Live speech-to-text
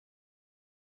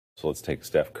So let's take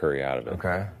Steph Curry out of it.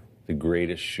 Okay. The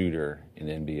greatest shooter in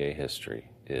NBA history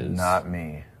is... Not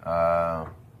me.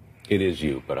 It is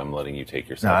you, but I'm letting you take No,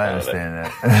 yourself I out of it.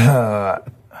 understand that.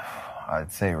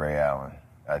 I'd say Ray Allen.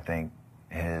 I think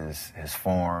his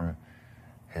form,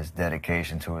 his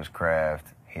dedication to his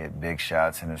craft, he had big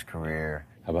shots in his career.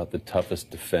 How about the toughest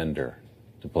defender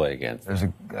to play against? There's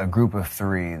a group of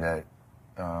three that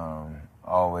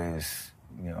always,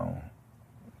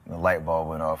 the light bulb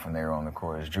went off when they were on the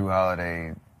court. It's Drew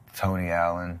Holiday, Tony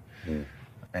Allen,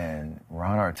 and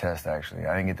Ron Artest, actually.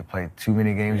 I didn't get to play too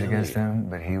many games against him,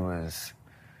 but he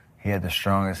had the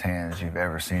strongest hands you've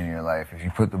ever seen in your life. If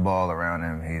you put the ball around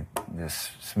him, he'd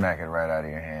just smack it right out of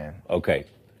your hand. Okay,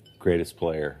 greatest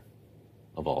player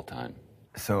of all time.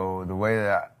 So the way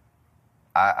that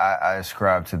I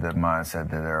ascribe to the mindset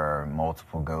that there are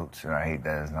multiple GOATs, and I hate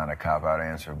that it's not a cop-out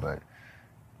answer, but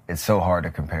it's so hard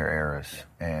to compare eras.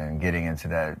 And getting into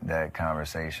that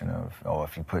conversation of,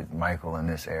 if you put Michael in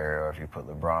this era or if you put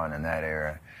LeBron in that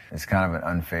era, it's kind of an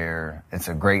unfair, it's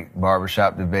a great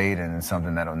barbershop debate and it's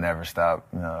something that'll never stop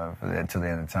until the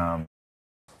end of time.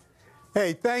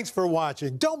 Hey, thanks for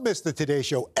watching. Don't miss the Today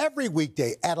Show every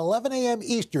weekday at 11 a.m.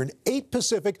 Eastern, 8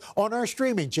 Pacific on our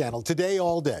streaming channel, Today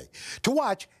All Day. To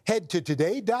watch, head to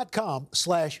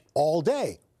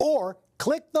today.com/allday or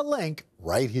click the link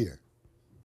right here.